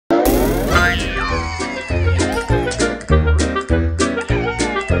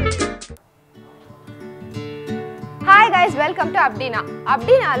welcome to Apdina.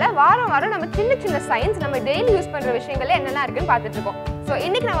 Apdinaல வாரம் நம்ம சின்ன சயின்ஸ் நம்ம டெய்லி யூஸ் பண்ற விஷயங்களே என்னெல்லாம் இருக்குன்னு பார்த்துட்டு இருக்கோம். சோ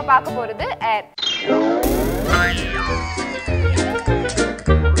இன்னைக்கு நம்ம பார்க்க போறது ஏர்.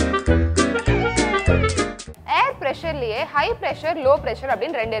 ஏர் பிரஷர்லயே ஹை பிரஷர் லோ பிரஷர்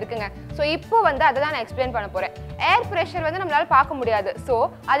அப்படினு ரெண்டு இருக்குங்க. சோ இப்போ அதை தான் நான் எக்ஸ்பிளைன் பண்ண போறேன். ஏர் பிரஷர் நம்மளால பார்க்க முடியாது. சோ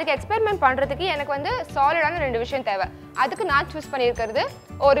அதுக்கு எக்ஸ்பெரிமெண்ட் பண்றதுக்கு எனக்கு சாலிடான ரெண்டு விஷயம் தேவை. அதுக்கு நான் சூஸ் பண்ணியிருக்கிறது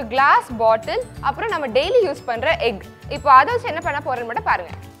ஒரு கிளாஸ் பாட்டில், அப்புறம் நம்ம டெய்லி யூஸ் பண்ற எக். இப்போ அதை வச்சு என்ன பண்ண போறேன்னு மட்டும்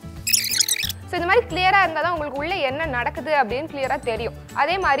பாருங்க. ஸோ இந்த மாதிரி கிளியராக இருந்தால் தான் உங்களுக்கு உள்ளே என்ன நடக்குது அப்படின்னு கிளியராக தெரியும்.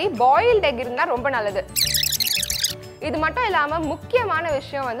 அதே மாதிரி பாயில்டு எக் இருந்தால் ரொம்ப நல்லது. இது மட்டும் இல்லாமல் முக்கியமான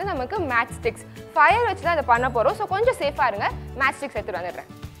விஷயம் நமக்கு மேட்ச் ஸ்டிக்ஸ். ஃபயர் வச்சு தான் அதை பண்ண போகிறோம். ஸோ கொஞ்சம் சேஃபாக இருங்க. மேட்ச் ஸ்டிக்ஸ் எடுத்துகிட்டு வந்துடுறேன்.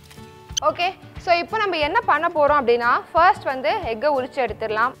 ஓகே, ஸோ இப்போ நம்ம என்ன பண்ண போகிறோம் அப்படின்னா, ஃபர்ஸ்ட் எக்கை உரிச்சு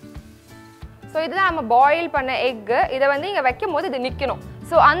எடுத்துடலாம். ஸோ இதுதான் நம்ம பாயில் பண்ண எக்கு. இதை இங்கே வைக்கும் போது இது நிற்கணும்.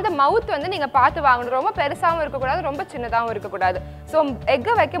 ஸோ அந்த மவுத் நீங்கள் பார்த்து வாங்கணும். ரொம்ப பெருசாகவும் இருக்கக்கூடாது, ரொம்ப சின்னதாகவும் இருக்கக்கூடாது. ஸோ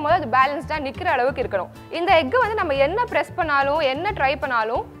எக்கை வைக்கும் போது அது பேலன்ஸ்டாக நிற்கிற அளவுக்கு இருக்கணும். இந்த எக்கை நம்ம என்ன ப்ரெஸ் பண்ணாலும் என்ன ட்ரை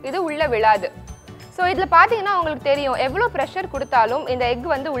பண்ணாலும் இது உள்ளே விழாது. ஸோ இதில் பார்த்தீங்கன்னா உங்களுக்கு தெரியும், எவ்வளோ ப்ரெஷர் கொடுத்தாலும் இந்த எக்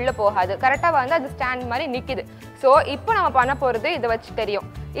உள்ளே போகாது. கரெக்டாக அது ஸ்டாண்ட் மாதிரி நிற்கிது. ஸோ இப்போ நம்ம பண்ண போகிறது இதை வச்சு தெரியும்.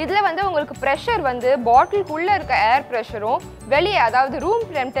 இதில் உங்களுக்கு ப்ரெஷர் பாட்டிலுக்குள்ளே இருக்க ஏர் ப்ரெஷரும் வெளியே, அதாவது ரூம்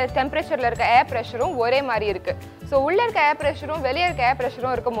டெம்பரேச்சரில் இருக்க ஏர் ப்ரெஷரும் ஒரே மாதிரி இருக்குது. ஸோ உள்ளே இருக்க ஏர் ப்ரெஷரும் வெளியே இருக்க ஏர்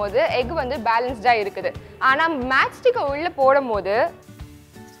ப்ரெஷரும் இருக்கும் போது எக் பேலன்ஸ்டாக இருக்குது. ஆனால் மேட்ச்ஸ்டிக்கை உள்ளே போடும் போது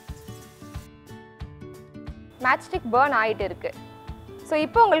மேட்ச்ஸ்டிக் பர்ன் ஆகிட்டு இருக்குது. ஸோ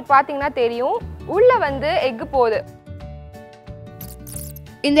இப்போ உங்களுக்கு பார்த்தீங்கன்னா தெரியும், உள்ளே எக் போகுது.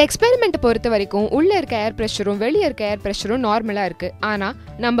 இந்த எக்ஸ்பெரிமெண்ட்டை பொறுத்த வரைக்கும் உள்ளே இருக்க ஏர் ப்ரெஷரும் வெளியே இருக்க ஏர் ப்ரெஷரும் நார்மலாக இருக்குது. ஆனால்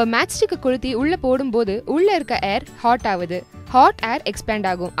நம்ம மேட்ச்ஸ்டிக்கை கொளுத்தி உள்ளே போடும்போது உள்ளே இருக்க ஏர் ஹாட் ஆகுது. ஹாட் ஏர் எக்ஸ்பேண்ட்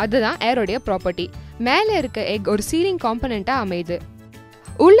ஆகும். அதுதான் ஏரோடைய ப்ராப்பர்ட்டி. மேலே இருக்க எக் ஒரு சீலிங் காம்பனண்ட்டாக அமையுது.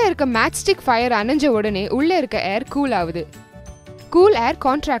 உள்ளே இருக்க மேட்ச்ஸ்டிக் ஃபயர் அணைஞ்ச உடனே உள்ளே இருக்க ஏர் கூல் ஆகுது. கூல் ஏர்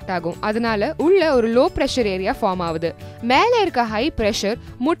கான்ட்ராக்ட் ஆகும். அதனால உள்ள ஒரு லோ ப்ரெஷர் ஏரியா ஃபார்ம் ஆகுது. மேலே இருக்க ஹை ப்ரெஷர்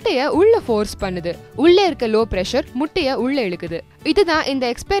முட்டையை உள்ள ஃபோர்ஸ் பண்ணுது. உள்ளே இருக்க லோ ப்ரெஷர் முட்டையை உள்ள இழுக்குது. இதுதான் இந்த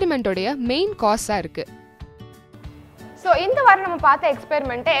எக்ஸ்பெரிமெண்ட்டோடைய மெயின் காஸாக இருக்கு. ஸோ இந்த வாரம் நம்ம பார்த்த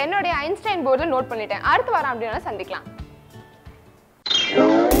எக்ஸ்பெரிமெண்ட்டை என்னுடைய ஐன்ஸ்டைன் போர்டில் நோட் பண்ணிட்டேன். அடுத்த வாரம் அப்படின்னா சந்திக்கலாம்.